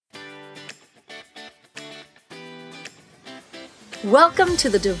Welcome to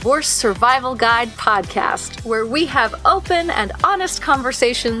the Divorce Survival Guide podcast, where we have open and honest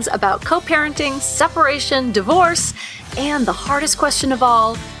conversations about co-parenting, separation, divorce, and the hardest question of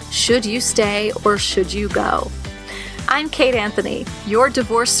all, should you stay or should you go? I'm Kate Anthony, your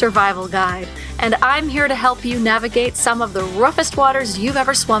divorce survival guide, and I'm here to help you navigate some of the roughest waters you've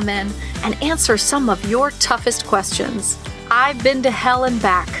ever swum in and answer some of your toughest questions. I've been to hell and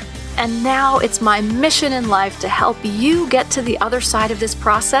back, and now it's my mission in life to help you get to the other side of this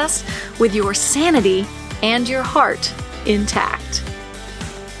process with your sanity and your heart intact.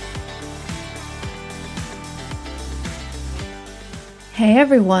 Hey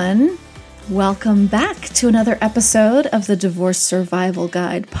everyone, welcome back to another episode of the Divorce Survival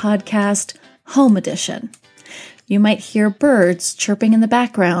Guide podcast, Home Edition. You might hear birds chirping in the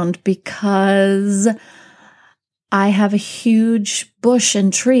background because I have a huge bush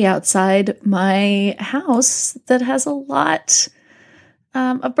and tree outside my house that has a lot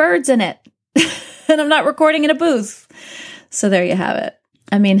of birds in it. And I'm not recording in a booth. So there you have it.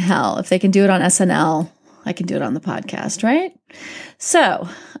 I mean, hell, if they can do it on SNL, I can do it on the podcast, right? So,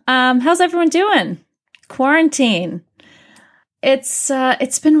 how's everyone doing? Quarantine. It's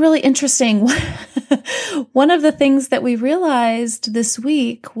been really interesting. One of the things that we realized this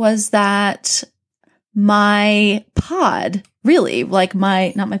week was that my pod, really, like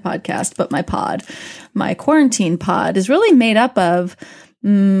not my podcast, but my pod, my quarantine pod is really made up of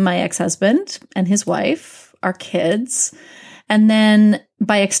my ex-husband and his wife, our kids, and then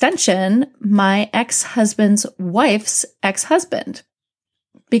by extension, my ex-husband's wife's ex-husband,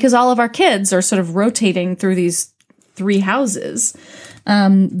 because all of our kids are sort of rotating through these three houses.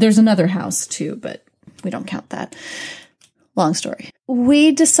 There's another house too, but we don't count that. Long story.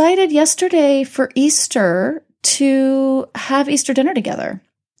 We decided yesterday for Easter to have Easter dinner together.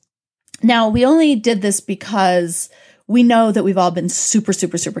 Now, we only did this because we know that we've all been super,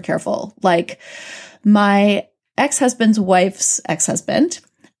 super, super careful. Like my ex-husband's wife's ex-husband,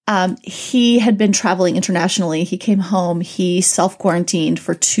 he had been traveling internationally. He came home. He self-quarantined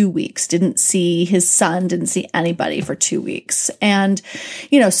for 2 weeks, didn't see his son, didn't see anybody for 2 weeks. And,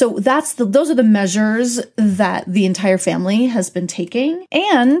 so those are the measures that the entire family has been taking.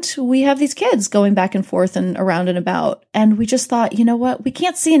 And we have these kids going back and forth and around and about. And we just thought, you know what? We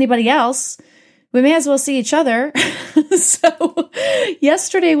can't see anybody else. We may as well see each other. So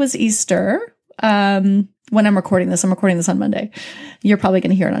yesterday was Easter. When I'm recording this on Monday. You're probably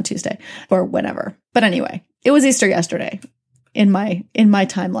going to hear it on Tuesday or whenever. But anyway, it was Easter yesterday in my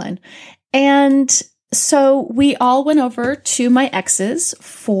timeline. And so we all went over to my ex's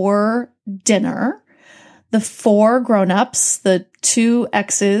for dinner. The 4 grown-ups, the 2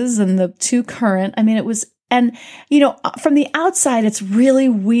 exes and the 2 current. I mean, it was, and from the outside, it's really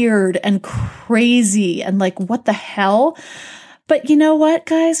weird and crazy and like, what the hell? But you know what,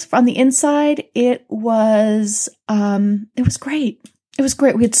 guys? On the inside, it was great. It was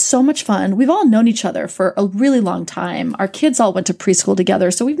great. We had so much fun. We've all known each other for a really long time. Our kids all went to preschool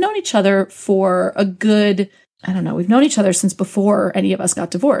together. So we've known each other for a good, we've known each other since before any of us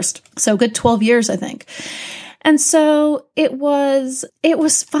got divorced. So a good 12 years, I think. And so it was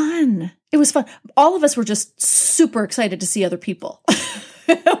fun. It was fun. All of us were just super excited to see other people.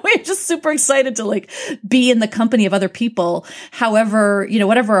 We're just super excited to be in the company of other people. However,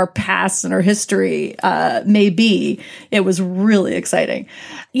 whatever our past and our history may be, it was really exciting.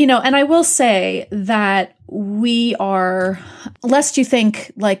 And I will say that we are, lest you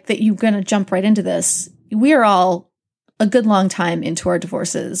think that you're going to jump right into this, we are all a good long time into our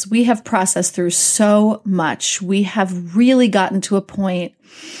divorces. We have processed through so much. We have really gotten to a point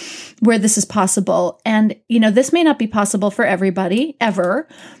where this is possible. And, this may not be possible for everybody ever.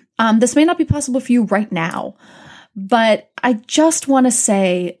 This may not be possible for you right now. But I just want to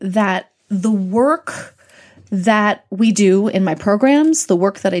say that the work that we do in my programs, the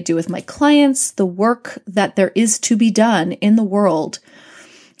work that I do with my clients, the work that there is to be done in the world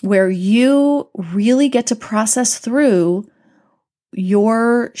where you really get to process through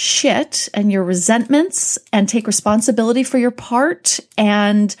your shit and your resentments and take responsibility for your part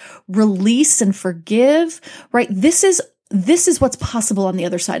and release and forgive, right? This is what's possible on the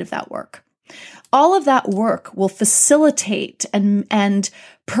other side of that work. All of that work will facilitate and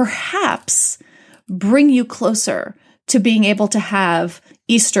perhaps bring you closer to being able to have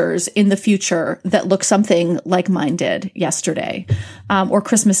Easters in the future that look something like mine did yesterday, or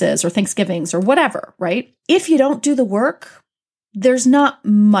Christmases or Thanksgivings or whatever, right? If you don't do the work, there's not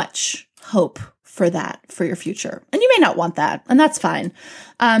much hope for that, for your future. And you may not want that, and that's fine.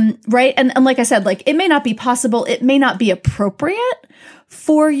 Right? And like I said, it may not be possible, it may not be appropriate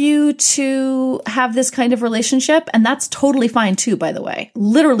for you to have this kind of relationship. And that's totally fine too, by the way,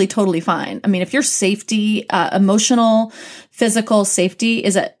 literally totally fine. I mean, if your safety, emotional, physical safety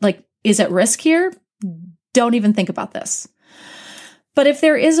is at risk here, don't even think about this. But if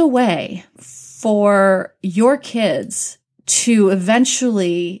there is a way for your kids to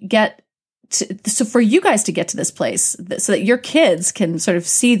eventually so for you guys to get to this place so that your kids can sort of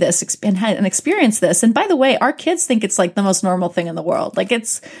see this and experience this. And by the way, our kids think it's like the most normal thing in the world. Like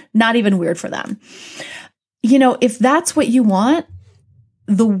it's not even weird for them. If that's what you want,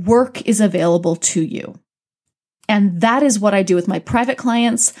 the work is available to you. And that is what I do with my private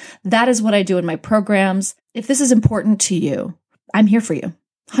clients. That is what I do in my programs. If this is important to you, I'm here for you.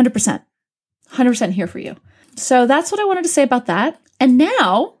 100%. 100% here for you. So that's what I wanted to say about that. And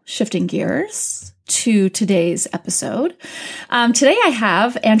now, shifting gears to today's episode. Today I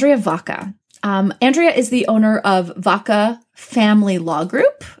have Andrea Vacca. Andrea is the owner of Vacca Family Law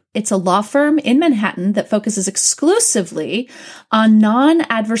Group. It's a law firm in Manhattan that focuses exclusively on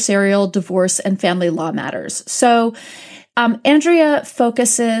non-adversarial divorce and family law matters. So Andrea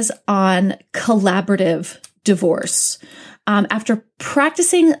focuses on collaborative divorce. After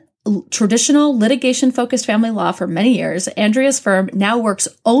practicing traditional litigation-focused family law for many years, Andrea's firm now works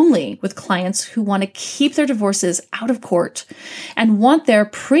only with clients who want to keep their divorces out of court and want their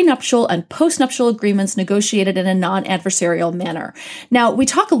prenuptial and postnuptial agreements negotiated in a non-adversarial manner. Now, we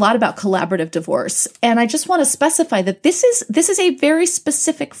talk a lot about collaborative divorce, and I just want to specify that this is a very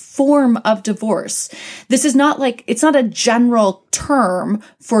specific form of divorce. This is not it's not a general term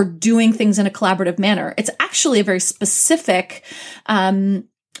for doing things in a collaborative manner. It's actually a very specific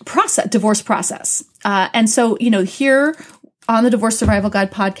divorce process. And so, here on the Divorce Survival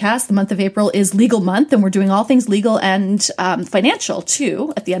Guide podcast, the month of April is legal month, and we're doing all things legal and financial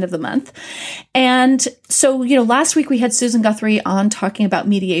too at the end of the month. And so, last week we had Susan Guthrie on talking about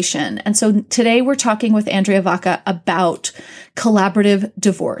mediation. And so today we're talking with Andrea Vacca about collaborative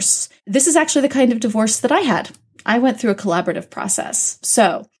divorce. This is actually the kind of divorce that I had. I went through a collaborative process.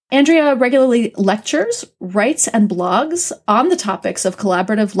 So Andrea regularly lectures, writes, and blogs on the topics of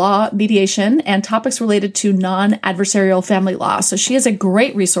collaborative law, mediation, and topics related to non-adversarial family law. So she is a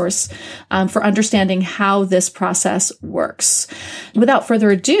great resource for understanding how this process works. Without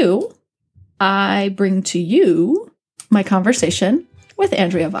further ado, I bring to you my conversation with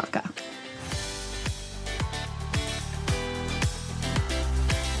Andrea Vacca.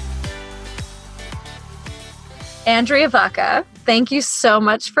 Andrea Vacca, thank you so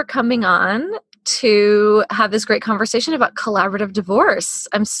much for coming on to have this great conversation about collaborative divorce.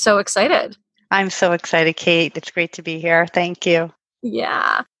 I'm so excited. I'm so excited, Kate. It's great to be here. Thank you.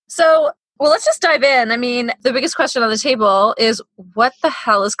 Yeah. So, let's just dive in. I mean, the biggest question on the table is, what the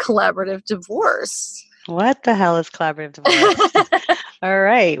hell is collaborative divorce? What the hell is collaborative divorce? All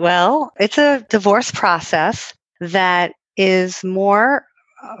right. Well, it's a divorce process that is more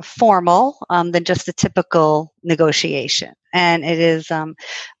formal than just a typical negotiation. And it is a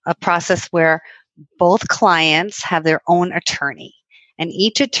process where both clients have their own attorney. And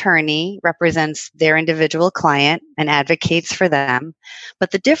each attorney represents their individual client and advocates for them. But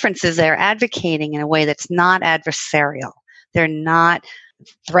the difference is they're advocating in a way that's not adversarial. They're not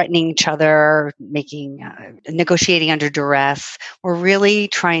threatening each other, negotiating under duress. We're really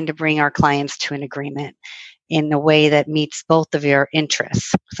trying to bring our clients to an agreement in a way that meets both of your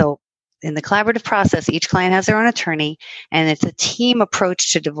interests. So in the collaborative process, each client has their own attorney, and it's a team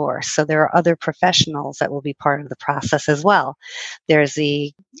approach to divorce. So there are other professionals that will be part of the process as well. There's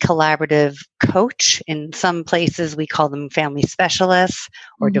the collaborative coach. In some places, we call them family specialists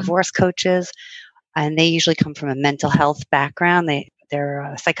or divorce coaches, and they usually come from a mental health background.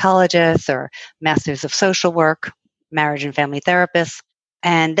 They're psychologists or masters of social work, marriage and family therapists.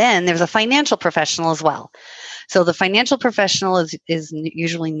 And then there's a financial professional as well. So the financial professional is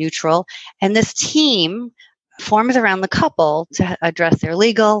usually neutral. And this team forms around the couple to address their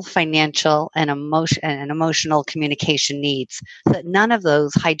legal, financial, and emotional communication needs so that none of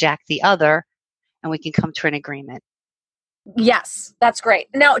those hijack the other and we can come to an agreement. Yes, that's great.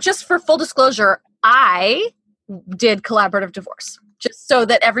 Now, just for full disclosure, I did collaborative divorce. Just so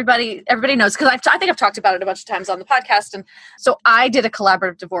that everybody knows, because I think I've talked about it a bunch of times on the podcast. And so I did a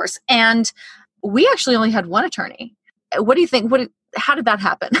collaborative divorce, and we actually only had one attorney. What do you think? How did that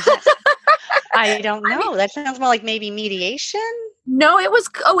happen? I don't know. That sounds more like maybe mediation. No, it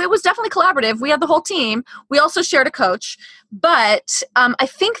was definitely collaborative. We had the whole team. We also shared a coach. But I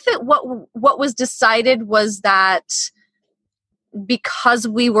think that what was decided was that because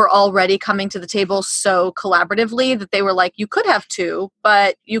we were already coming to the table so collaboratively that they were like, you could have two,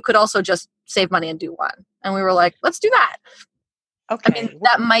 but you could also just save money and do one. And we were like, let's do that. Okay. I mean,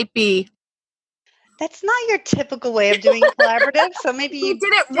 that might be. That's not your typical way of doing collaborative. So maybe you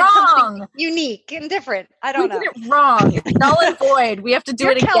did it wrong. Unique and different. I don't know. We did it wrong. It's null and void. We have to do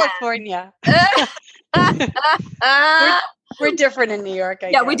it again. California. We're different in New York,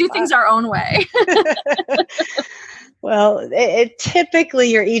 I guess. We do things our own way. Well, typically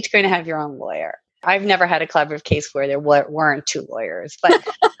you're each going to have your own lawyer. I've never had a collaborative case where there weren't two lawyers, but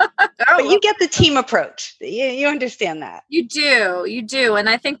but you get the team approach. You understand that. You do, and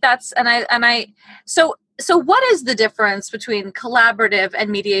I think that's so what is the difference between collaborative and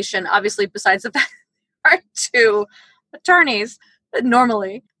mediation? Obviously, besides the fact there are two attorneys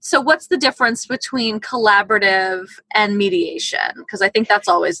normally. So what's the difference between collaborative and mediation? Because I think that's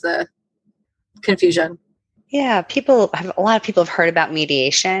always the confusion. Yeah, a lot of people have heard about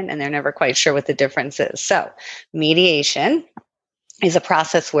mediation and they're never quite sure what the difference is. So mediation is a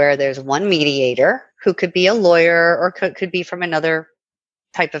process where there's one mediator who could be a lawyer or could be from another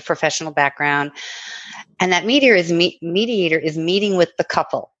type of professional background. And that mediator is meeting with the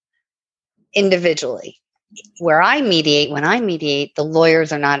couple individually. When I mediate, the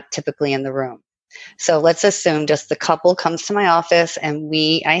lawyers are not typically in the room. So let's assume just the couple comes to my office and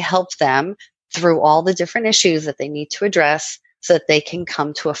I help them through all the different issues that they need to address so that they can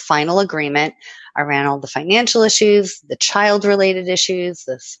come to a final agreement around all the financial issues, the child-related issues,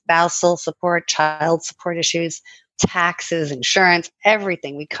 the spousal support, child support issues, taxes, insurance,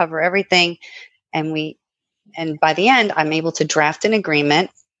 everything. We cover everything. And by the end, I'm able to draft an agreement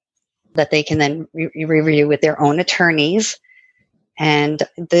that they can then review with their own attorneys. And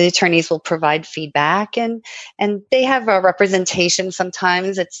the attorneys will provide feedback and they have a representation.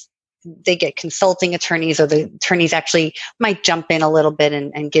 Sometimes they get consulting attorneys, or the attorneys actually might jump in a little bit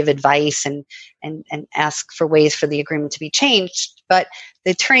and give advice and ask for ways for the agreement to be changed. But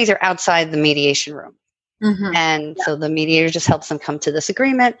the attorneys are outside the mediation room. Mm-hmm. And so the mediator just helps them come to this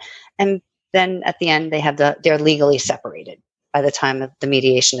agreement. And then at the end, they're legally separated by the time the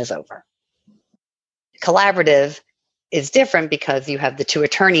mediation is over. Collaborative is different because you have the two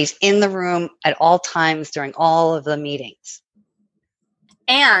attorneys in the room at all times during all of the meetings.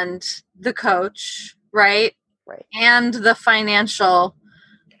 And the coach, right? Right. And the financial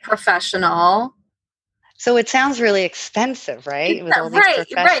professional. So it sounds really expensive, right? With all these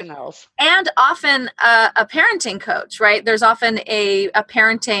professionals. Right. And often a parenting coach, right? There's often a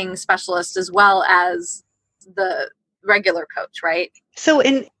parenting specialist as well as the regular coach, right? So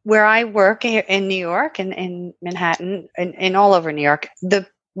where I work in New York and in Manhattan and all over New York, the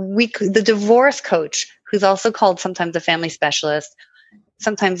divorce coach, who's also called sometimes a family specialist,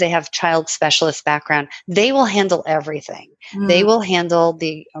 sometimes they have child specialist background, they will handle everything. They will handle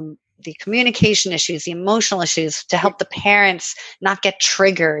the communication issues, the emotional issues to help the parents not get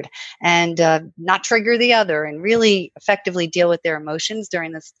triggered and not trigger the other and really effectively deal with their emotions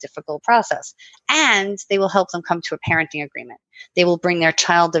during this difficult process. And they will help them come to a parenting agreement. They will bring their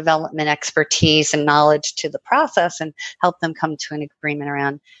child development expertise and knowledge to the process and help them come to an agreement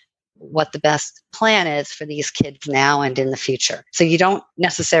around what the best plan is for these kids now and in the future. So you don't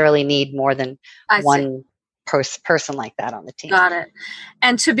necessarily need more than one person like that on the team. Got it.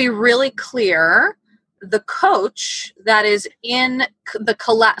 And to be really clear, the coach that is in the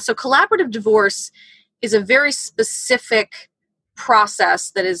so collaborative divorce is a very specific process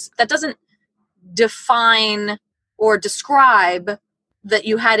that doesn't define or describe that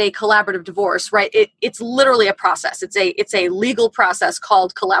you had a collaborative divorce, right? It's literally a process. It's a legal process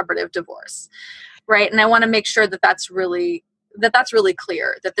called collaborative divorce, right? And I want to make sure that that's really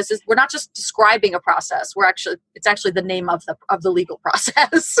clear. That we're not just describing a process. It's actually the name of the legal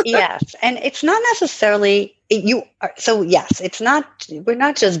process. Yes, and it's not necessarily we're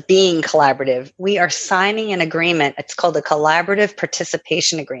not just being collaborative. We are signing an agreement. It's called a collaborative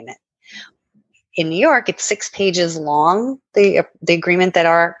participation agreement. In New York, it's 6 pages long, the agreement that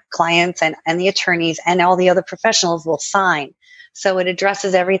our clients and the attorneys and all the other professionals will sign. So it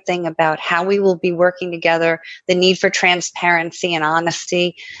addresses everything about how we will be working together, the need for transparency and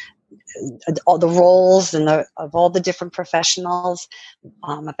honesty, all the roles of all the different professionals,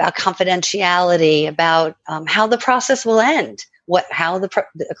 about confidentiality, about how the process will end, how the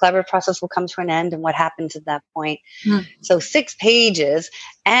collaborative process will come to an end and what happens at that point. Mm. So 6 pages,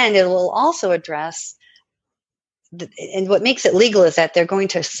 and it will also address, and what makes it legal is that they're going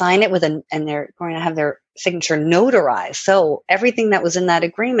to sign it and they're going to have their signature notarized. So everything that was in that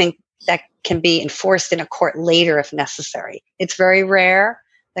agreement that can be enforced in a court later if necessary. It's very rare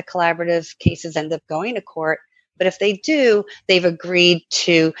that collaborative cases end up going to court, But if they do, they've agreed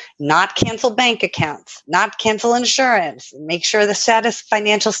to not cancel bank accounts, not cancel insurance, make sure the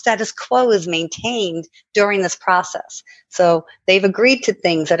financial status quo is maintained during this process. So they've agreed to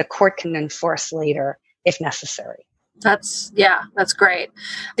things that a court can enforce later if necessary. That's great.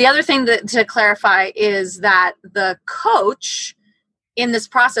 The other thing to clarify is that the coach in this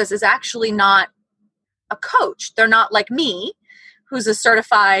process is actually not a coach. They're not like me, who's a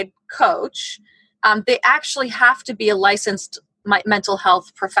certified coach. They actually have to be a licensed mental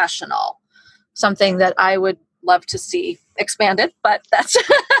health professional, something that I would love to see expanded, but that's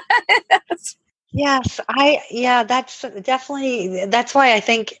Yes, that's definitely, that's why I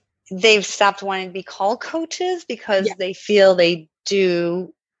think they've stopped wanting to be called coaches, because they feel they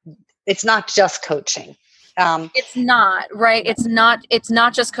do, it's not just coaching. It's not, right? It's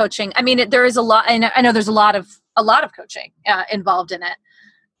not just coaching. I mean, there is a lot, and I know there's a lot of coaching involved in it,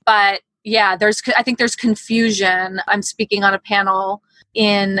 but yeah, I think there's confusion. I'm speaking on a panel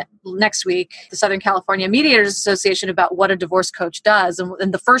in next week, the Southern California Mediators Association, about what a divorce coach does.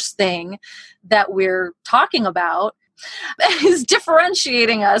 And the first thing that we're talking about is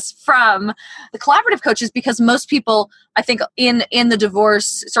differentiating us from the collaborative coaches, because most people, I think, in the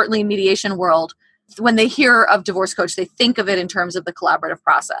divorce, certainly mediation world, when they hear of divorce coach, they think of it in terms of the collaborative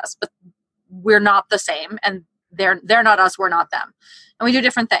process, but we're not the same, and they're not us, we're not them. And we do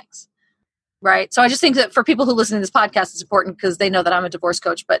different things. Right. So I just think that for people who listen to this podcast, it's important because they know that I'm a divorce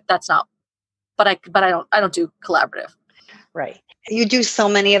coach, but that's not, but I don't do collaborative. Right. You do so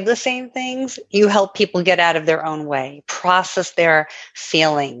many of the same things. You help people get out of their own way, process their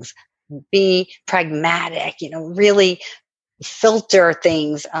feelings, be pragmatic, really filter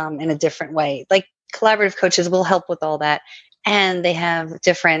things in a different way. Like collaborative coaches will help with all that. And they have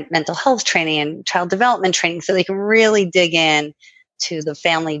different mental health training and child development training, so they can really dig in to the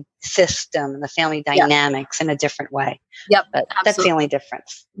family system and the family dynamics in a different way. Yep. But that's the only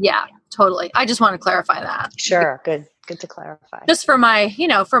difference. Yeah, totally. I just want to clarify that. Sure. Good to clarify. Just for my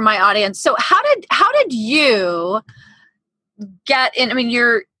audience. So how did you get in? I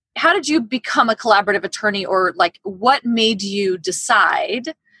mean, how did you become a collaborative attorney, or like what made you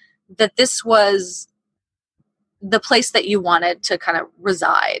decide that this was the place that you wanted to kind of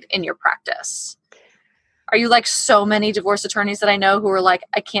reside in your practice? Are you like so many divorce attorneys that I know who are like,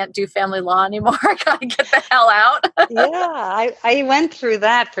 I can't do family law anymore. I gotta get the hell out. Yeah, I went through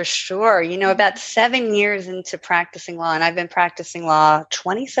that for sure. About 7 years into practicing law, and I've been practicing law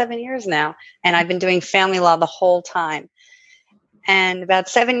 27 years now, and I've been doing family law the whole time. And about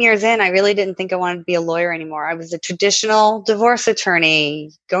 7 years in, I really didn't think I wanted to be a lawyer anymore. I was a traditional divorce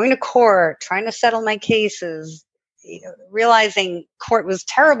attorney, going to court, trying to settle my cases, realizing court was a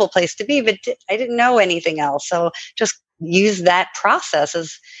terrible place to be, but I didn't know anything else. So just use that process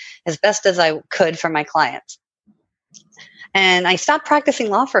as best as I could for my clients. And I stopped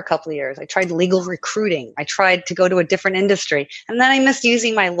practicing law for a couple of years. I tried legal recruiting. I tried to go to a different industry. And then I missed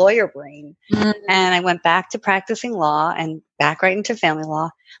using my lawyer brain. Mm-hmm. And I went back to practicing law and back right into family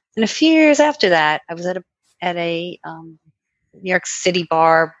law. And a few years after that, I was at a New York City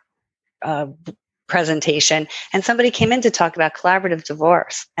bar presentation, and somebody came in to talk about collaborative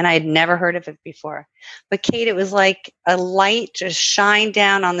divorce, and I had never heard of it before. But Kate, it was like a light just shined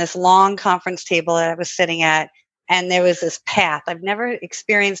down on this long conference table that I was sitting at, and there was this path. I've never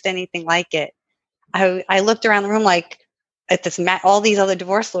experienced anything like it. I looked around the room like at this all these other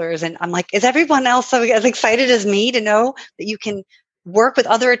divorce lawyers, and I'm like, is everyone else so as excited as me to know that you can work with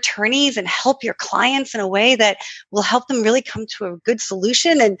other attorneys and help your clients in a way that will help them really come to a good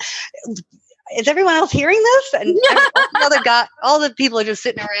solution? And is everyone else hearing this? And all the people are just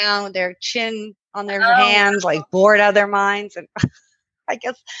sitting around with their chin on their hands, like bored out of their minds. And I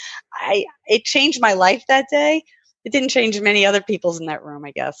guess it changed my life that day. It didn't change many other people's in that room,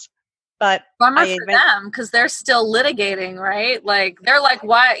 I guess. But bummer for them, because they're still litigating, right? Like they're like,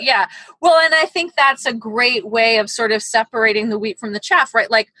 why? Yeah. Well, and I think that's a great way of sort of separating the wheat from the chaff,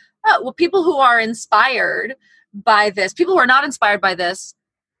 right? Like, people who are inspired by this, people who are not inspired by this,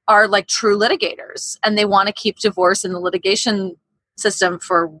 are like true litigators, and they want to keep divorce in the litigation system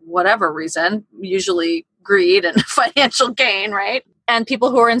for whatever reason, usually greed and financial gain, right? And people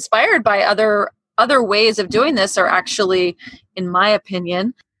who are inspired by other ways of doing this are actually, in my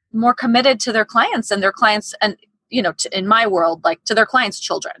opinion, more committed to their clients and in my world, like to their clients'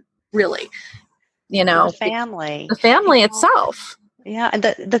 children, really, the family itself. Yeah. And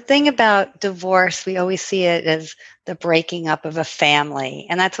the thing about divorce, we always see it as the breaking up of a family.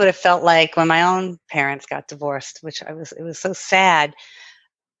 And that's what it felt like when my own parents got divorced, it was so sad.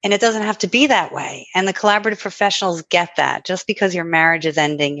 And it doesn't have to be that way. And the collaborative professionals get that. Just because your marriage is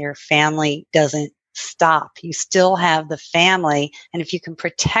ending, your family doesn't stop. You still have the family. And if you can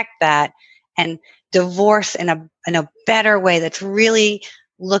protect that and divorce in a better way that's really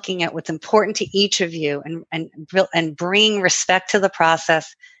looking at what's important to each of you and bringing respect to the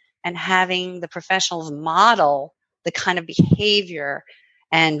process and having the professionals model the kind of behavior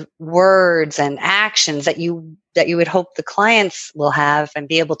and words and actions that you would hope the clients will have and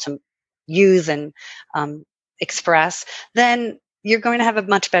be able to use and express, then you're going to have a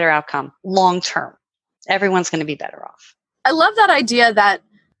much better outcome long term. Everyone's going to be better off. I love that idea that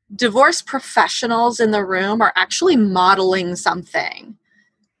divorce professionals in the room are actually modeling something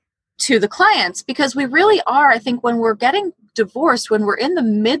to the clients, because we really are. I think when we're getting divorced, when we're in the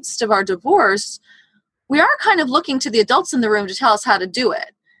midst of our divorce, we are kind of looking to the adults in the room to tell us how to do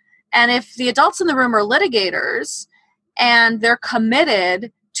it. And if the adults in the room are litigators and they're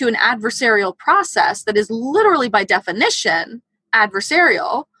committed to an adversarial process that is literally by definition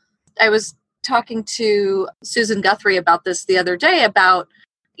adversarial. I was talking to Susan Guthrie about this the other day about,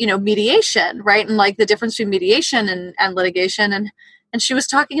 mediation, right? And like the difference between mediation and litigation. And she was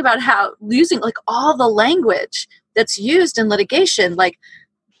talking about how using like all the language that's used in litigation, like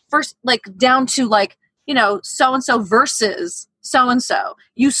first, like down to like, so-and-so versus so-and-so,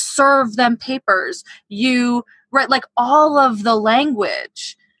 you serve them papers, you write like all of the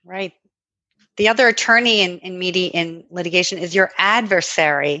language. Right. The other attorney in litigation is your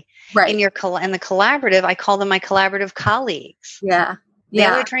adversary. Right. In the collaborative, I call them my collaborative colleagues. Yeah. The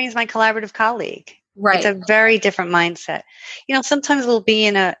other attorney is my collaborative colleague. Right. It's a very different mindset. Sometimes we'll be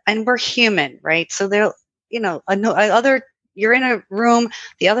and we're human, right? So there, you're in a room,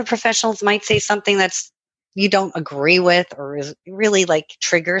 the other professionals might say something that's you don't agree with or is really like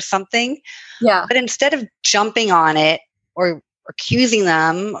triggers something. Yeah. But instead of jumping on it or accusing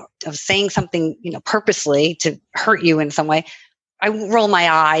them of saying something, purposely to hurt you in some way, I roll my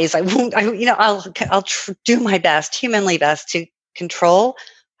eyes. I won't. I'll do my best, humanly best, to control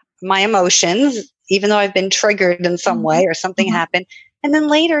my emotions, even though I've been triggered in some way or something happened, and then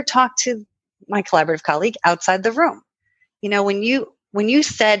later talk to my collaborative colleague outside the room. When you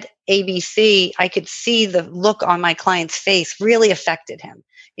said ABC, I could see the look on my client's face really affected him.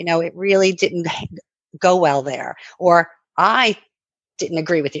 It really didn't go well there, or I didn't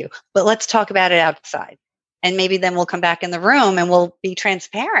agree with you, but let's talk about it outside. And maybe then we'll come back in the room and we'll be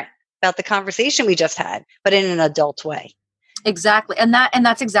transparent about the conversation we just had, but in an adult way. Exactly. And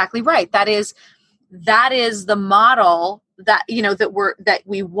that's exactly right. That is the model that, that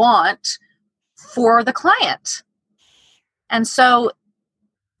we want for the client. And so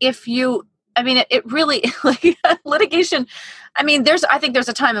it really like litigation, I think there's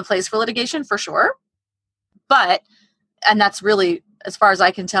a time and place for litigation for sure. And that's really, as far as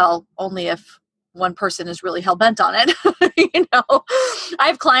I can tell, only if one person is really hell bent on it. I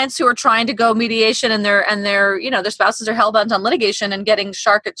have clients who are trying to go mediation and their spouses are hell bent on litigation and getting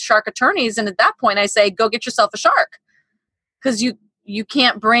shark attorneys. And at that point I say, go get yourself a shark, because you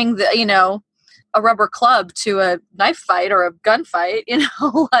can't bring a rubber club to a knife fight or a gunfight,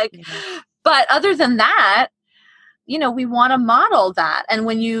 but other than that, we want to model that. And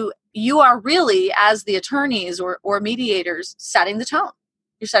when you are really, as the attorneys or mediators, setting the tone.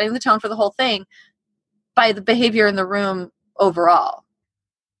 You're setting the tone for the whole thing by the behavior in the room overall.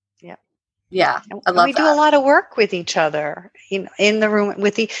 Yeah. Yeah. I love we do a lot of work with each other, in the room,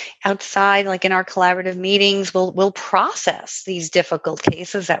 with the outside, like in our collaborative meetings, we'll process these difficult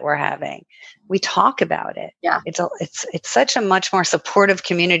cases that we're having. We talk about it. Yeah. It's such a much more supportive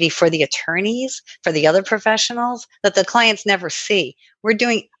community for the attorneys, for the other professionals, that the clients never see. We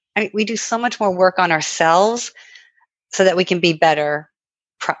do so much more work on ourselves so that we can be better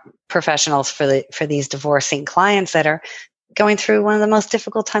professionals for these divorcing clients that are going through one of the most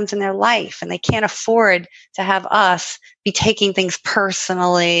difficult times in their life, and they can't afford to have us be taking things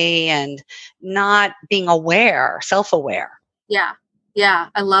personally and not being self-aware. Yeah. Yeah.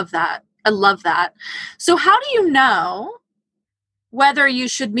 I love that. So how do you know whether you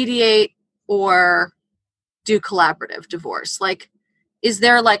should mediate or do collaborative divorce? Like, is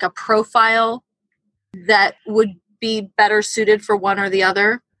there like a profile that would be better suited for one or the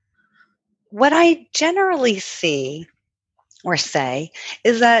other? What I generally see or say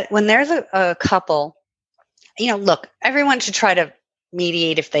is that when there's a couple, look, everyone should try to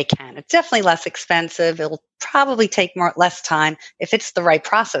mediate if they can. It's definitely less expensive. It'll probably take less time if it's the right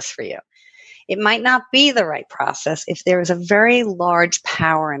process for you. It might not be the right process if there is a very large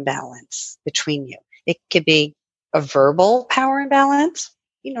power imbalance between you. It could be a verbal power imbalance.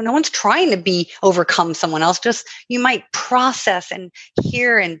 no one's trying to overcome someone else. Just you might process and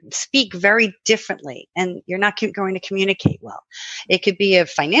hear and speak very differently, and you're not going to communicate well. It could be a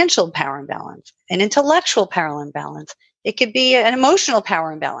financial power imbalance, an intellectual power imbalance. It could be an emotional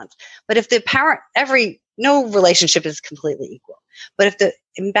power imbalance. But if no relationship is completely equal. But if the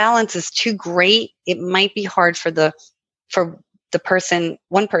imbalance is too great, it might be hard for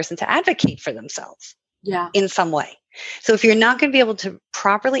one person to advocate for themselves in some way. So if you're not going to be able to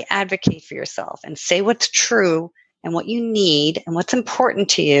properly advocate for yourself and say what's true and what you need and what's important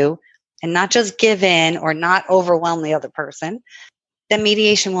to you, and not just give in or not overwhelm the other person, then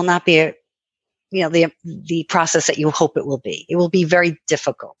mediation will not be the process that you hope it will be. It will be very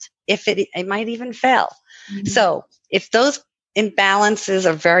difficult. It might even fail. Mm-hmm. So if those imbalances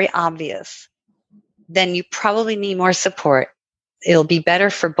are very obvious, then you probably need more support. It'll be better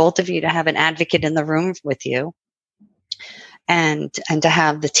for both of you to have an advocate in the room with you and to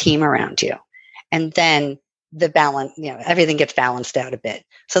have the team around you. And then the balance, everything gets balanced out a bit.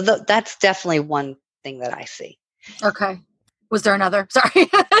 So that's definitely one thing that I see. Okay. Was there another? Sorry.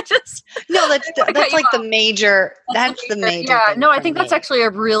 That's like the major. That's the major. Yeah. No, I think that's actually a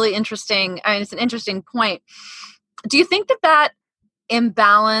really interesting. It's an interesting point. Do you think that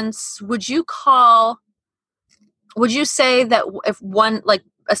imbalance? Would you say that if one, like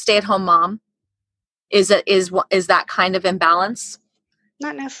a stay-at-home mom, is that kind of imbalance?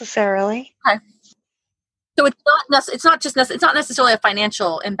 Not necessarily. Okay. So it's not necessarily a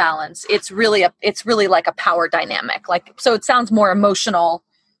financial imbalance. It's really like a power dynamic. So it sounds more emotional.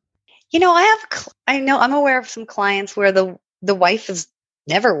 I'm aware of some clients where the wife has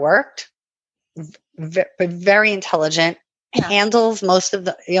never worked, but very intelligent, handles most of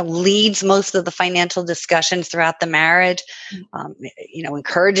the, leads most of the financial discussions throughout the marriage,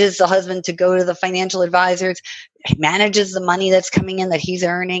 encourages the husband to go to the financial advisors, manages the money that's coming in that he's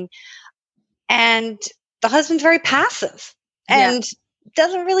earning. And the husband's very passive and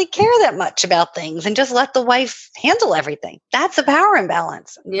doesn't really care that much about things and just let the wife handle everything. That's a power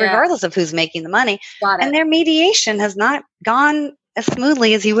imbalance, regardless of who's making the money. And their mediation has not gone as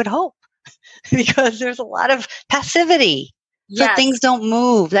smoothly as you would hope because there's a lot of passivity. So things don't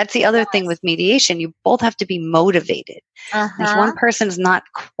move. That's the other thing with mediation. You both have to be motivated. Uh-huh. If one person's not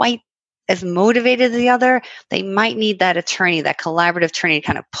quite as motivated as the other, they might need that attorney, that collaborative attorney, to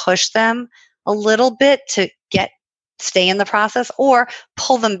kind of push them a little bit to stay in the process or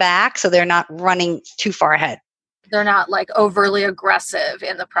pull them back so they're not running too far ahead. They're not like overly aggressive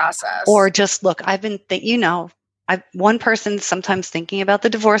in the process. Or just look, one person's sometimes thinking about the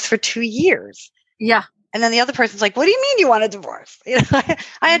divorce for 2 years. Yeah. And then the other person's like, what do you mean you want a divorce? I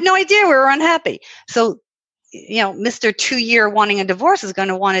had no idea we were unhappy. So, Mr. 2-year wanting a divorce is going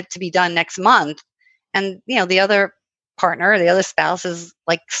to want it to be done next month. And, the other partner or the other spouse is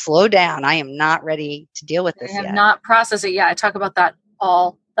like, slow down. I am not ready to deal with this yet. I have not processed it yet. I talk about that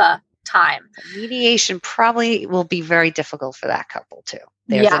all the time. Mediation probably will be very difficult for that couple too.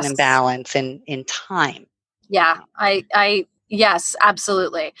 There's an imbalance in time. Yeah. Yes,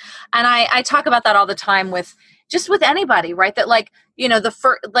 absolutely. And I talk about that all the time with anybody, right? That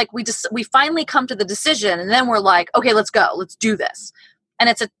we finally come to the decision and then we're like, okay, let's go, let's do this. And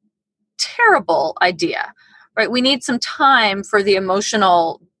it's a terrible idea, right? We need some time for the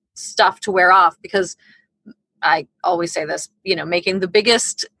emotional stuff to wear off because I always say this, making the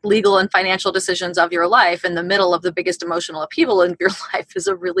biggest legal and financial decisions of your life in the middle of the biggest emotional upheaval in your life is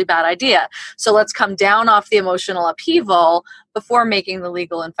a really bad idea. So let's come down off the emotional upheaval before making the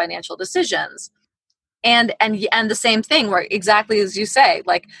legal and financial decisions. And the same thing where exactly as you say,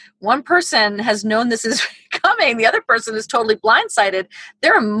 like one person has known this is coming, the other person is totally blindsided.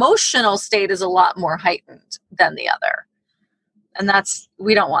 Their emotional state is a lot more heightened than the other. And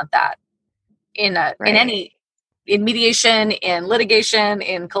we don't want that in mediation, in litigation,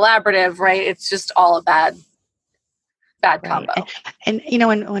 in collaborative, right? It's just all a bad combo. And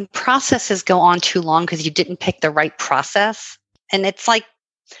when processes go on too long because you didn't pick the right process, and it's like,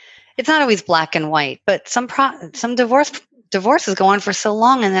 it's not always black and white, but some divorces go on for so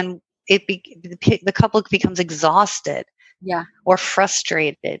long, and then the couple becomes exhausted, or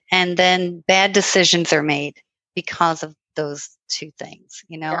frustrated, and then bad decisions are made because of those two things.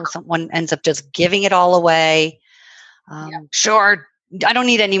 Someone ends up just giving it all away. Sure, I don't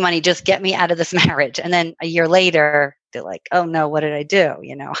need any money. Just get me out of this marriage. And then a year later, they're like, "Oh no, what did I do?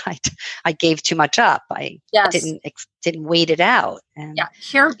 I gave too much up. I didn't wait it out." And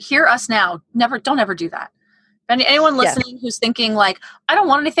hear us now. Don't ever do that. Anyone listening who's thinking like, "I don't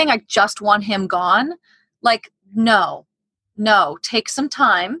want anything. I just want him gone." Like, no, no, take some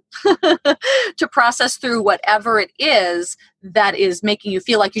time to process through whatever it is that is making you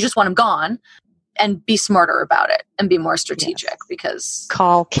feel like you just want them gone, and be smarter about it and be more strategic. Yes. Because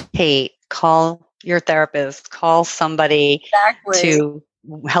call Kate, call your therapist, call somebody to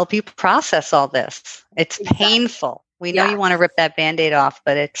help you process all this. It's painful. We know you want to rip that Band-Aid off,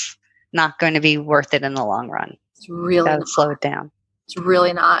 but it's not going to be worth it in the long run. It's really not. Slow it down. It's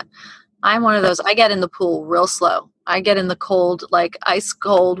really not. I'm one of those. I get in the pool real slow. I get in the cold, like ice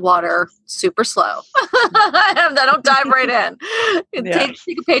cold water, super slow. I don't dive right in.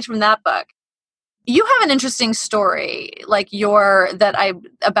 Take a page from that book. You have an interesting story,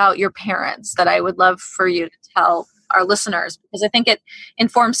 about your parents that I would love for you to tell our listeners, because I think it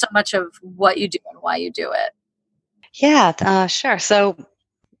informs so much of what you do and why you do it. Yeah, sure. So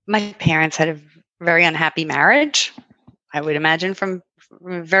my parents had a very unhappy marriage, I would imagine, from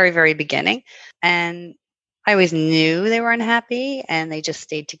the very, very beginning. And I always knew they were unhappy, and they just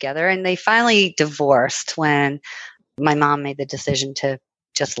stayed together. And they finally divorced when my mom made the decision to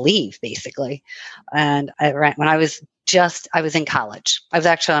just leave, basically. And when I was in college. I was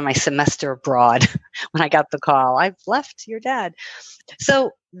actually on my semester abroad when I got the call. I've left your dad.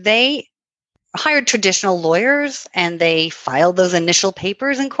 So they hired traditional lawyers, and they filed those initial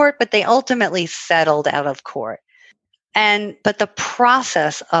papers in court, but they ultimately settled out of court. But the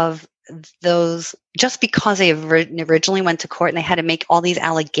process of those, just because they originally went to court and they had to make all these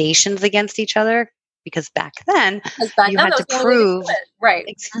allegations against each other, because back then you had to prove, right?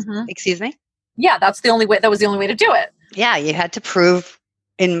 Excuse me? Yeah, that's the only way. That was the only way to do it. Yeah, you had to prove.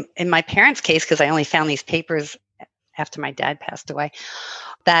 In my parents' case, because I only found these papers after my dad passed away,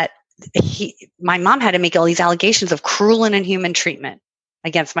 that my mom had to make all these allegations of cruel and inhuman treatment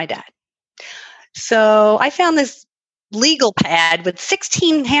against my dad. So I found this legal pad with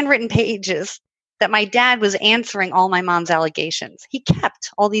 16 handwritten pages that my dad was answering all my mom's allegations. He kept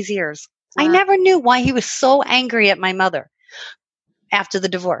all these years. Wow. I never knew why he was so angry at my mother after the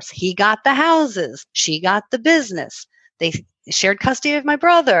divorce. He got the houses. She got the business. They shared custody of my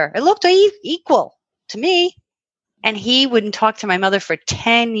brother. It looked equal to me. And he wouldn't talk to my mother for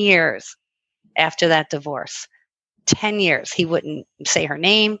 10 years after that divorce. 10 years. He wouldn't say her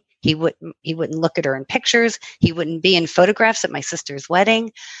name. He wouldn't look at her in pictures. He wouldn't be in photographs at my sister's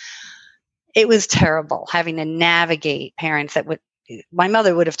wedding. It was terrible having to navigate parents that my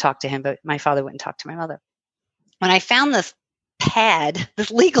mother would have talked to him, but my father wouldn't talk to my mother. When I found this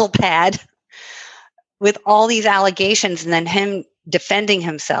legal pad with all these allegations and then him defending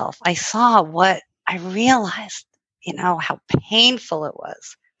himself, I realized, how painful it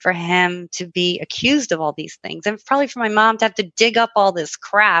was for him to be accused of all these things, and probably for my mom to have to dig up all this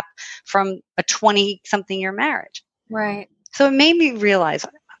crap from a 20-something year marriage. Right. So it made me realize,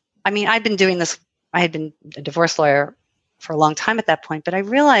 I'd been doing this, I had been a divorce lawyer for a long time at that point, but I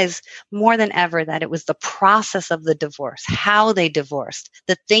realized more than ever that it was the process of the divorce, how they divorced,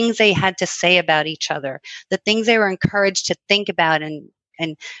 the things they had to say about each other, the things they were encouraged to think about and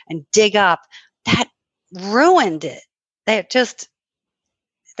dig up, that ruined it. That just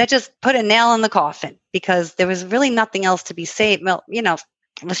put a nail in the coffin, because there was really nothing else to be said. Well, it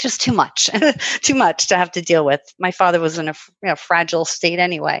was just too much, too much to have to deal with. My father was in a fragile state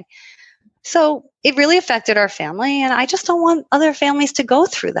anyway. So it really affected our family, and I just don't want other families to go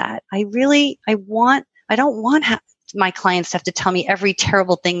through that. I don't want my clients to have to tell me every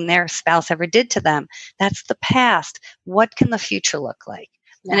terrible thing their spouse ever did to them. That's the past. What can the future look like?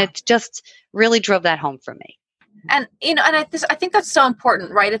 Yeah. And it just really drove that home for me. And, I think that's so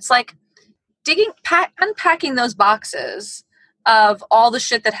important, right? It's like unpacking those boxes of all the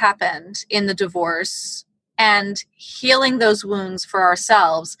shit that happened in the divorce and healing those wounds for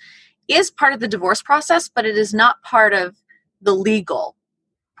ourselves is part of the divorce process, but it is not part of the legal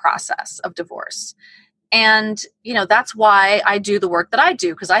process of divorce. And, that's why I do the work that I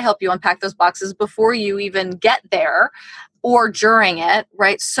do, because I help you unpack those boxes before you even get there or during it,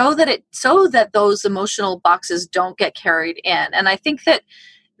 right? So that those emotional boxes don't get carried in. And I think that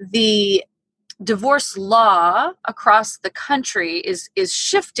the divorce law across the country is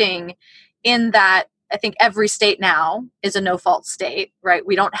shifting in that I think every state now is a no-fault state, right?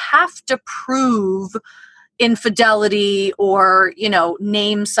 We don't have to prove infidelity or,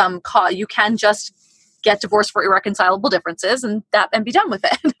 name some cause. You can just get divorced for irreconcilable differences and be done with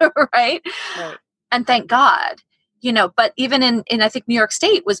it, right? And thank God, but even in I think New York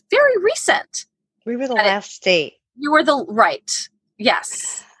State was very recent. We were the last state. You were right.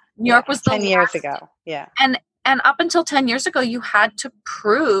 Yes. New York was the 10 years ago. Yeah. And And up until 10 years ago, you had to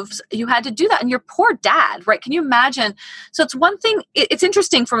do that. And your poor dad, right? Can you imagine? So it's one thing, it's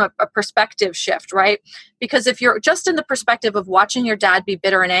interesting from a perspective shift, right? Because if you're just in the perspective of watching your dad be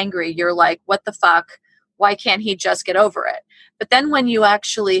bitter and angry, you're like, what the fuck? Why can't he just get over it? But then when you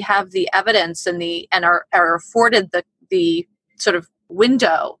actually have the evidence and are afforded the sort of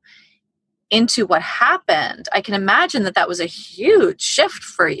window into what happened, I can imagine that was a huge shift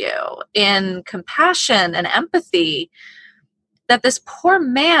for you in compassion and empathy, that this poor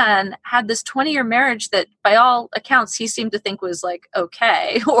man had this 20-year marriage that by all accounts he seemed to think was like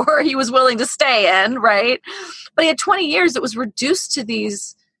okay, or he was willing to stay in, right? But he had 20 years that was reduced to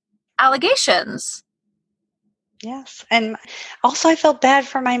these allegations. Yes. And also I felt bad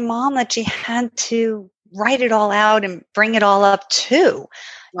for my mom that she had to write it all out and bring it all up too.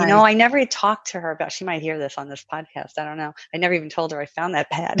 Right. You know, I never talked to her about, she might hear this on this podcast. I don't know. I never even told her I found that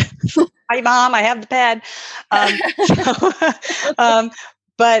pad. Hi, Mom, I have the pad.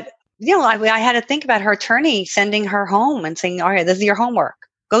 But, you know, I had to think about her attorney sending her home and saying, all right, this is your homework.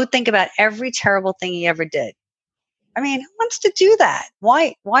 Go think about every terrible thing he ever did. I mean, who wants to do that?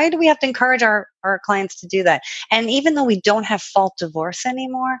 Why do we have to encourage our clients to do that? And even though we don't have fault divorce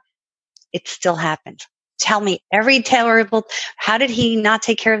anymore, it still happens. Tell me every terrible, how did he not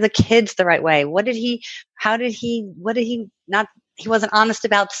take care of the kids the right way? He wasn't honest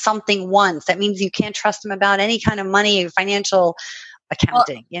about something once. That means you can't trust him about any kind of money or financial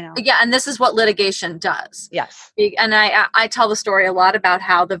accounting, you know? Yeah. And this is what litigation does. Yes. And I tell the story a lot about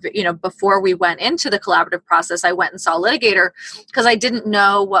how before we went into the collaborative process, I went and saw a litigator because I didn't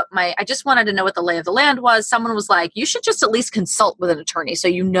know I just wanted to know what the lay of the land was. Someone was like, you should just at least consult with an attorney so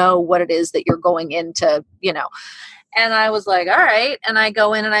you know what it is that you're going into, you know. And I was like, all right. And I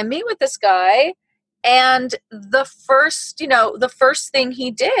go in and I meet with this guy. And the first thing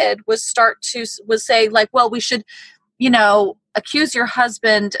he did was say like, well, we should, accuse your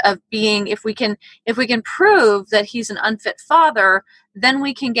husband of being, if we can prove that he's an unfit father, then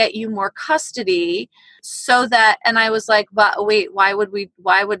we can get you more custody so that, and I was like, but wait, I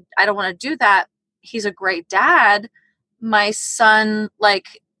don't want to do that. He's a great dad. My son,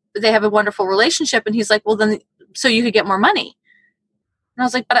 like, they have a wonderful relationship. And he's like, well, then, so you could get more money. And I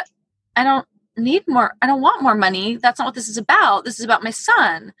was like, but I don't need more. I don't want more money. That's not what this is about. This is about my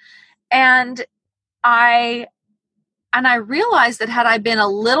son. And I realized that had I been a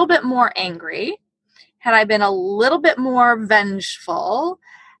little bit more angry, had I been a little bit more vengeful,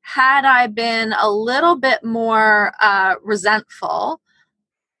 had I been a little bit more resentful,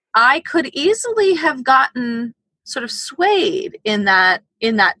 I could easily have gotten sort of swayed in that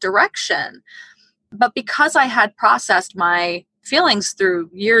direction. But because I had processed my feelings through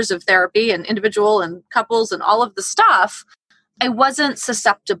years of therapy and individual and couples and all of the stuff, I wasn't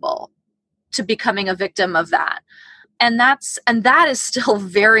susceptible to becoming a victim of that. And that is still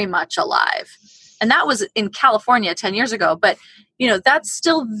very much alive. And that was in California 10 years ago. But, that's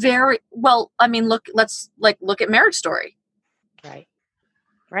still very well. I mean, look at Marriage Story. Right.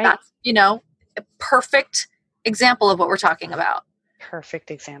 That's, a perfect example of what we're talking about.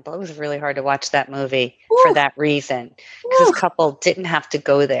 Perfect example. It was really hard to watch that movie for that reason, because this couple didn't have to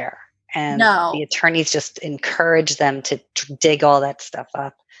go there. And the attorneys just encouraged them to dig all that stuff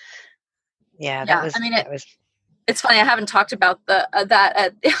up. Yeah. It's funny. I haven't talked about that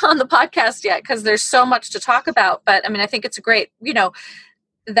on the podcast yet because there's so much to talk about. But I mean, I think it's a great,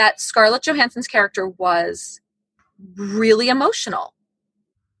 that Scarlett Johansson's character was really emotional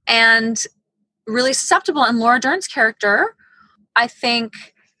and really susceptible. And Laura Dern's character, I think,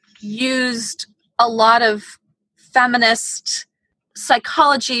 used a lot of feminist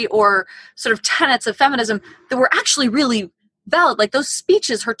psychology or sort of tenets of feminism that were actually really valid. Like those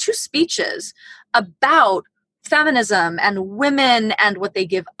speeches, her two speeches about feminism and women and what they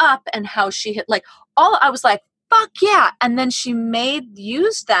give up and how she hit, like, all, I was like, fuck yeah. And then she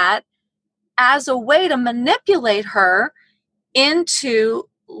used that as a way to manipulate her into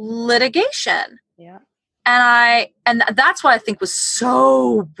litigation. Yeah. And that's what I think was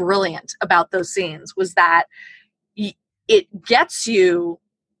so brilliant about those scenes was that it gets you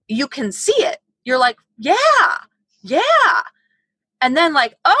can see it. You're like, yeah. And then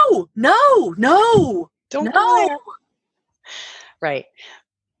like, oh, no. Don't go there. Right.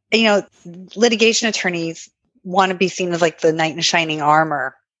 Litigation attorneys want to be seen as like the knight in shining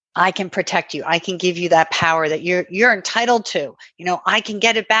armor. I can protect you. I can give you that power that you're entitled to. I can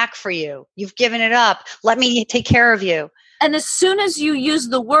get it back for you. You've given it up. Let me take care of you. And as soon as you use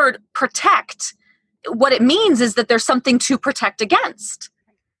the word protect, what it means is that there's something to protect against.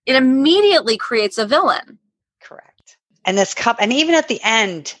 It immediately creates a villain. Correct. And this couple, and even at the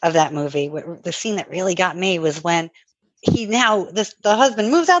end of that movie, the scene that really got me was when the husband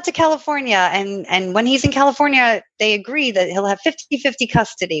moves out to California, and when he's in California, they agree that he'll have 50-50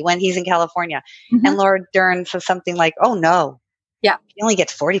 custody when he's in California. Mm-hmm. And Laura Dern says something like, "Oh no, yeah, he only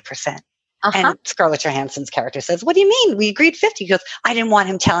gets 40%." Uh-huh. And Scarlett Johansson's character says, "What do you mean? We agreed 50." He goes, "I didn't want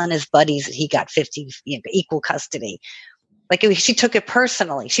him telling his buddies that he got 50, equal custody." Like she took it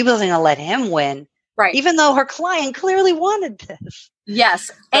personally. She wasn't going to let him win. Right. Even though her client clearly wanted this. Yes.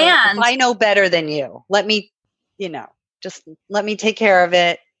 So and if I know better than you, let me, just let me take care of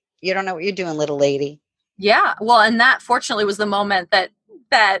it. You don't know what you're doing, little lady. Yeah. Well, and that fortunately was the moment that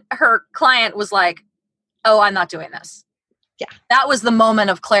her client was like, "Oh, I'm not doing this." Yeah. That was the moment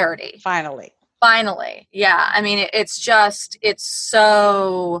of clarity. Finally. Yeah. I mean, it's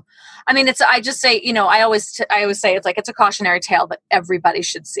so, I mean, I just say, I always say it's like, it's a cautionary tale that everybody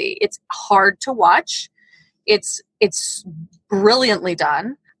should see. It's hard to watch. It's brilliantly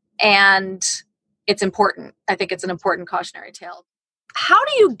done, and it's important. I think it's an important cautionary tale. How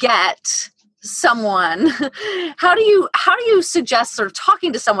do you get someone, how do you suggest sort of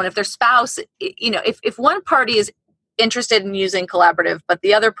talking to someone if their spouse, if one party is interested in using collaborative, but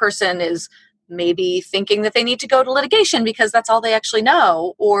the other person is maybe thinking that they need to go to litigation because that's all they actually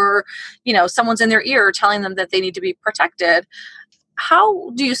know, or, someone's in their ear telling them that they need to be protected.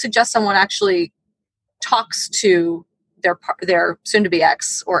 How do you suggest someone actually talks to their soon-to-be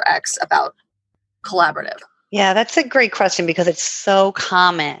ex or ex about collaborative? Yeah, that's a great question because it's so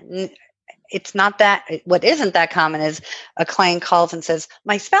common. It's not that, what isn't that common is a client calls and says,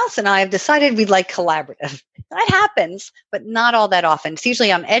 "My spouse and I have decided we'd like collaborative." That happens, but not all that often. It's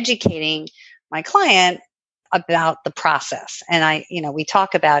usually I'm educating my client about the process, and we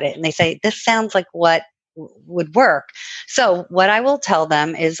talk about it, and they say, "This sounds like what would work." So what I will tell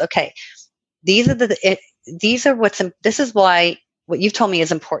them is, okay, this is why what you've told me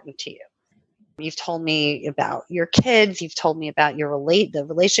is important to you. You've told me about your kids. You've told me about the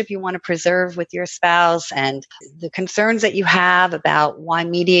relationship you want to preserve with your spouse, and the concerns that you have about why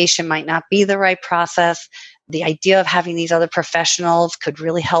mediation might not be the right process. The idea of having these other professionals could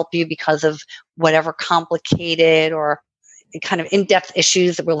really help you because of whatever complicated or kind of in-depth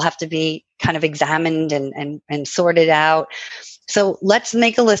issues that will have to be kind of examined and sorted out. So let's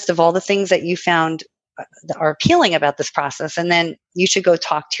make a list of all the things that you found are appealing about this process, and then you should go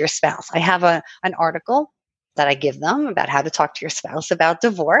talk to your spouse. I have an article that I give them about how to talk to your spouse about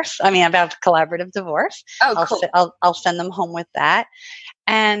about collaborative divorce. Oh, cool. I'll send them home with that,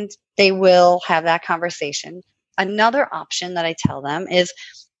 and they will have that conversation. Another option that I tell them is,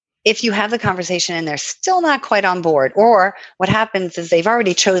 if you have the conversation and they're still not quite on board, or what happens is they've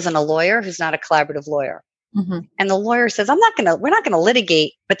already chosen a lawyer who's not a collaborative lawyer. Mm-hmm. And the lawyer says, we're not going to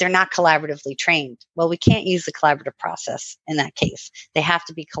litigate, but they're not collaboratively trained. Well, we can't use the collaborative process in that case. They have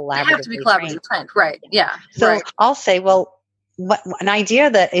to be collaboratively trained. Right. Yeah. So right. I'll say, well, an idea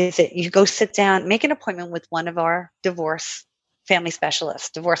that is that you go sit down, make an appointment with one of our divorce family specialists,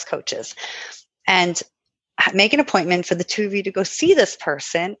 divorce coaches, and make an appointment for the two of you to go see this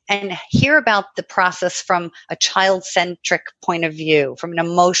person and hear about the process from a child-centric point of view, from an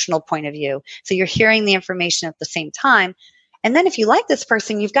emotional point of view. So you're hearing the information at the same time. And then if you like this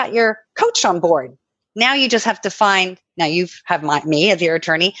person, you've got your coach on board. Now you just have to now you have me as your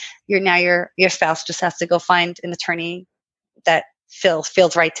attorney. Your spouse just has to go find an attorney that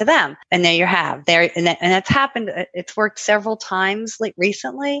feels right to them. And there you have and that's happened. It's worked several times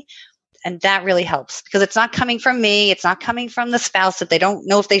recently. And that really helps because it's not coming from me. It's not coming from the spouse that they don't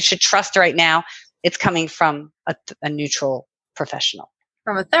know if they should trust right now. It's coming from a neutral professional.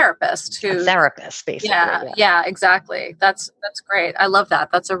 From a therapist a therapist, basically. Yeah, exactly. That's great. I love that.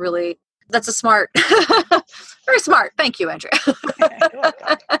 That's a smart, very smart. Thank you, Andrea. You're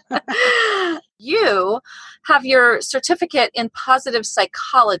welcome. You have your certificate in positive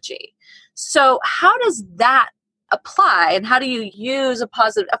psychology. So how does that apply, and how do you use a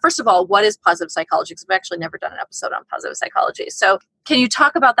positive, first of all, what is positive psychology? Because we've actually never done an episode on positive psychology. So can you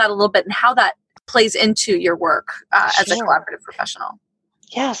talk about that a little bit and how that plays into your work as a collaborative professional?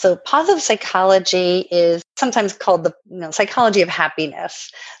 Yeah, so positive psychology is sometimes called the psychology of happiness.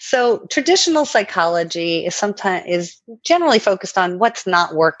 So traditional psychology is generally focused on what's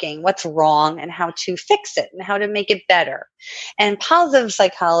not working, what's wrong, and how to fix it and how to make it better. And positive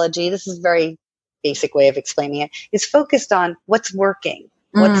psychology, this is very basic way of explaining it, is focused on what's working,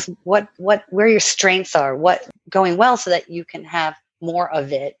 where your strengths are, what going well, so that you can have more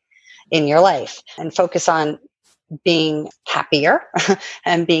of it in your life, and focus on being happier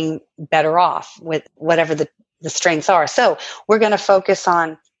and being better off with whatever the strengths are. So we're going to focus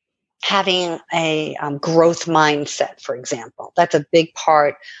on having a growth mindset, for example. That's a big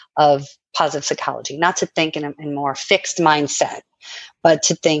part of positive psychology, not to think in a more fixed mindset, but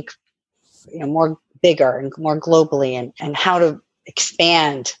to think more bigger and more globally, and how to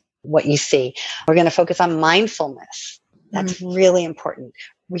expand what you see. We're going to focus on mindfulness. That's really important.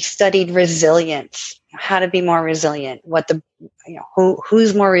 We studied resilience, how to be more resilient,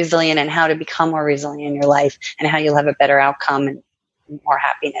 who's more resilient and how to become more resilient in your life, and how you'll have a better outcome and more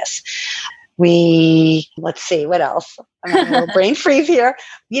happiness. Let's see, what else? I'm having a little brain freeze here.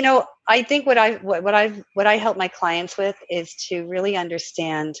 I think what I help my clients with is to really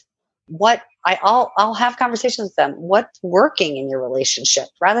understand I'll have conversations with them. What's working in your relationship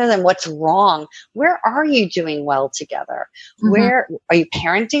rather than what's wrong? Where are you doing well together? Where are you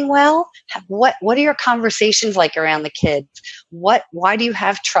parenting well? What are your conversations like around the kids? Why do you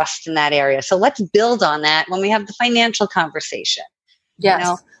have trust in that area? So let's build on that when we have the financial conversation.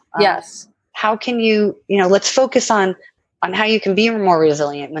 Yes. Yes. How can let's focus on how you can be more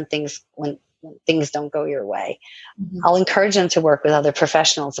resilient when things don't go your way. I'll encourage them to work with other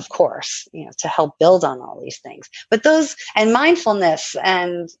professionals, of course, to help build on all these things. But and mindfulness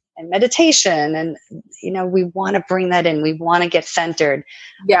and meditation, and, we want to bring that in. We want to get centered,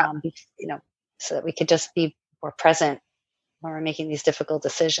 so that we could just be more present when we're making these difficult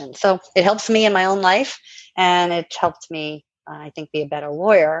decisions. So it helps me in my own life, and it helped me, I think, be a better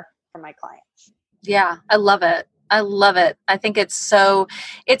lawyer for my clients. Yeah, I love it. I think it's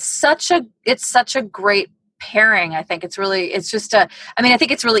such a great pairing. I think I think it's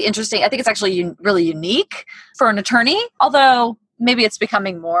really interesting. I think it's actually really unique for an attorney, although maybe it's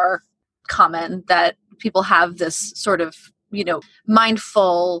becoming more common that people have this sort of,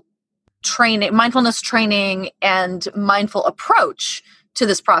 mindfulness training and mindful approach to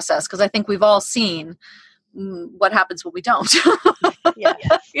this process. Because I think we've all seen what happens when we don't.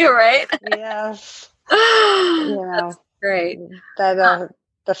 Yes. You're right. Yes. That's great. That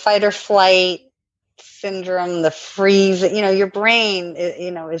the fight or flight syndrome, the freeze, your brain,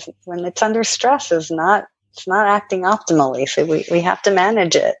 is when it's under stress it's not acting optimally. So we have to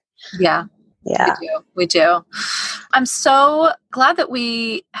manage it. Yeah. We do. I'm so glad that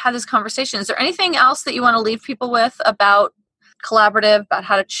we had this conversation. Is there anything else that you want to leave people with about collaborative, about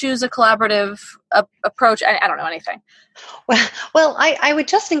how to choose a collaborative approach? I don't know anything. Well, I would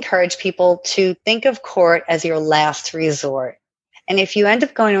just encourage people to think of court as your last resort. And if you end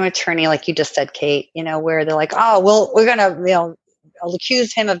up going to an attorney, like you just said, Kate, where they're like, oh, well, we're going to, I'll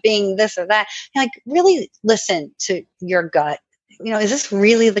accuse him of being this or that. Really listen to your gut. Is this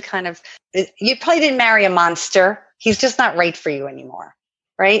really the kind of, you probably didn't marry a monster. He's just not right for you anymore.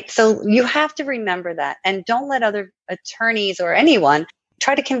 Right? So you have to remember that, and don't let other attorneys or anyone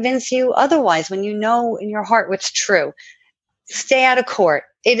try to convince you otherwise when you know in your heart what's true. Stay out of court.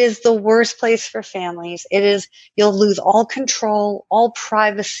 It is the worst place for families. You'll lose all control, all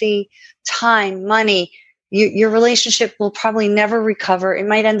privacy, time, money. Your relationship will probably never recover. It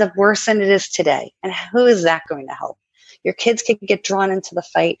might end up worse than it is today. And who is that going to help? Your kids could get drawn into the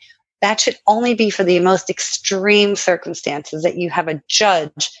fight. That should only be for the most extreme circumstances that you have a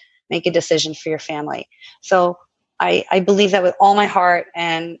judge make a decision for your family. So I believe that with all my heart,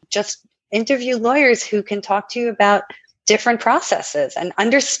 and just interview lawyers who can talk to you about different processes and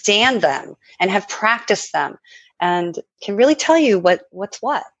understand them and have practiced them and can really tell you what's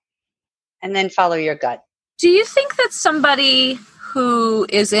what, and then follow your gut. Do you think that somebody who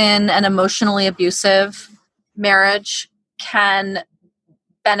is in an emotionally abusive marriage can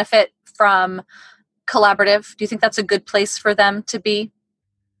benefit from collaborative? Do you think that's a good place for them to be?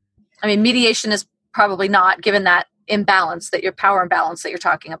 I mean, mediation is probably not, given that imbalance, that your power imbalance that you're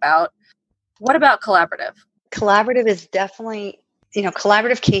talking about. What about collaborative? Collaborative is definitely,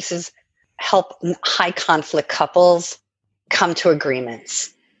 collaborative cases help high conflict couples come to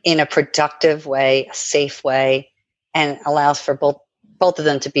agreements in a productive way, a safe way, and allows for both of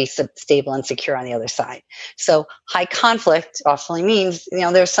them to be stable and secure on the other side. So high conflict often means,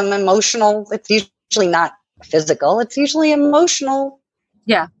 there's some emotional, it's usually not physical, it's usually emotional.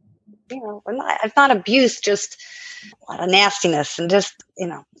 Yeah. It's not abuse, just a lot of nastiness, and just,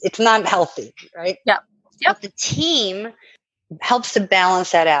 it's not healthy, right? Yeah. Yep. But the team helps to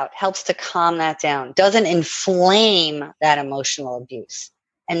balance that out, helps to calm that down, doesn't inflame that emotional abuse.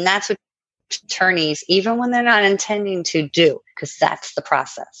 And that's what attorneys, even when they're not intending to, do, because that's the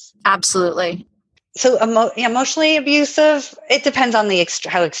process. Absolutely. So emotionally abusive, it depends on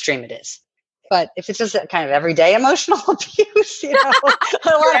how extreme it is. But if it's just that kind of everyday emotional abuse, Your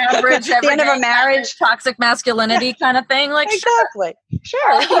average, at the end of a marriage, toxic masculinity kind of thing, like exactly.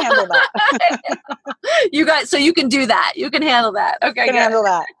 Sure, we can handle that. You guys, so you can do that. You can handle that. Okay, can handle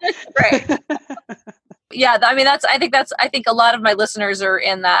that. Right. Yeah, I mean, I think a lot of my listeners are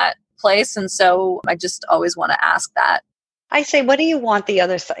in that place, and so I just always want to ask that. I say, what do you want the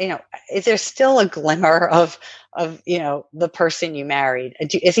other side? Is there still a glimmer of the person you married?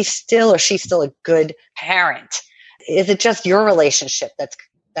 Is he still or she still a good parent? Is it just your relationship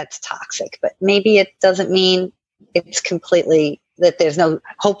that's toxic? But maybe it doesn't mean it's completely that there's no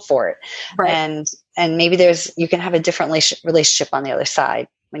hope for it. Right. And maybe you can have a different relationship on the other side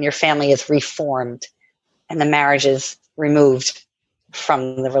when your family is reformed and the marriage is removed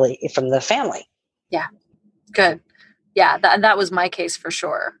from the family. Yeah. Good. Yeah, that was my case for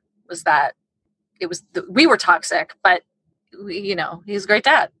sure. Was that we were toxic, but he's a great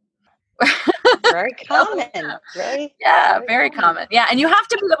dad. Very common, right? Yeah, very common. Yeah, and you have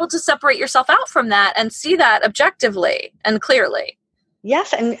to be able to separate yourself out from that and see that objectively and clearly.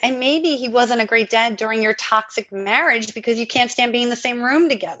 Yes, and maybe he wasn't a great dad during your toxic marriage because you can't stand being in the same room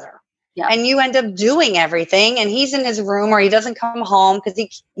together. Yeah. And you end up doing everything, and he's in his room or he doesn't come home because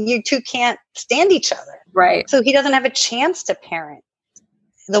you two can't stand each other. Right. So he doesn't have a chance to parent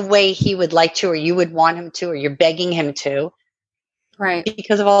the way he would like to, or you would want him to, or you're begging him to. Right.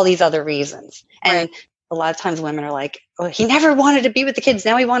 Because of all these other reasons. And a lot of times women are like, oh, he never wanted to be with the kids.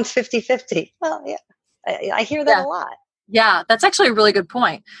 Now he wants 50-50. Well, yeah, I hear that a lot. Yeah, that's actually a really good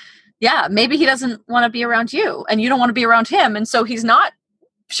point. Yeah, maybe he doesn't want to be around you and you don't want to be around him. And so he's not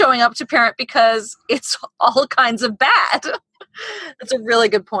showing up to parent because it's all kinds of bad. That's a really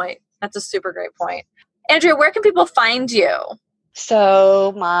good point. That's a super great point. Andrea, where can people find you?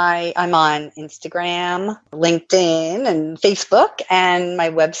 So I'm on Instagram, LinkedIn, and Facebook, and my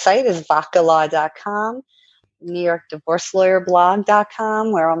website is vaccalaw.com,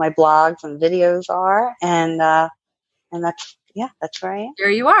 NewYorkDivorceLawyerBlog.com, where all my blogs and videos are, and that's where I am.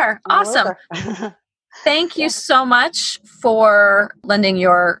 There you are. Awesome. Thank you so much for lending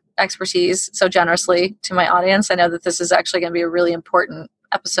your expertise so generously to my audience. I know that this is actually going to be a really important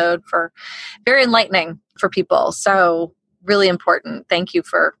episode, very enlightening for people. So really important. Thank you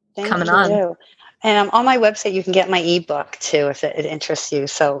for coming on. And on my website, you can get my ebook too, if it interests you.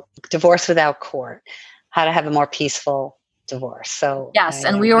 So Divorce Without Court, How to Have a More Peaceful Divorce. So yes,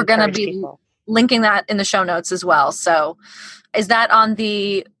 and we were going to be linking that in the show notes as well. So is that on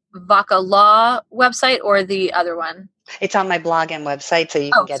the Vacca Law website or the other one? It's on my blog and website, so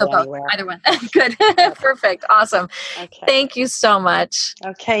you can get it anywhere. Either one. Good. Perfect. Awesome. Okay. Thank you so much.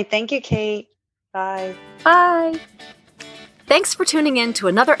 Okay. Thank you, Kate. Bye. Bye. Thanks for tuning in to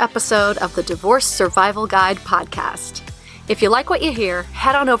another episode of the Divorce Survival Guide podcast. If you like what you hear,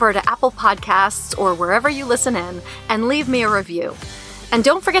 head on over to Apple Podcasts or wherever you listen in and leave me a review. And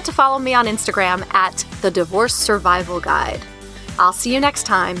don't forget to follow me on Instagram at the Divorce Survival Guide. I'll see you next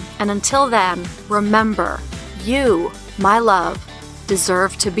time, and until then, remember, you, my love,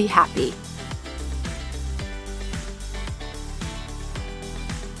 deserve to be happy.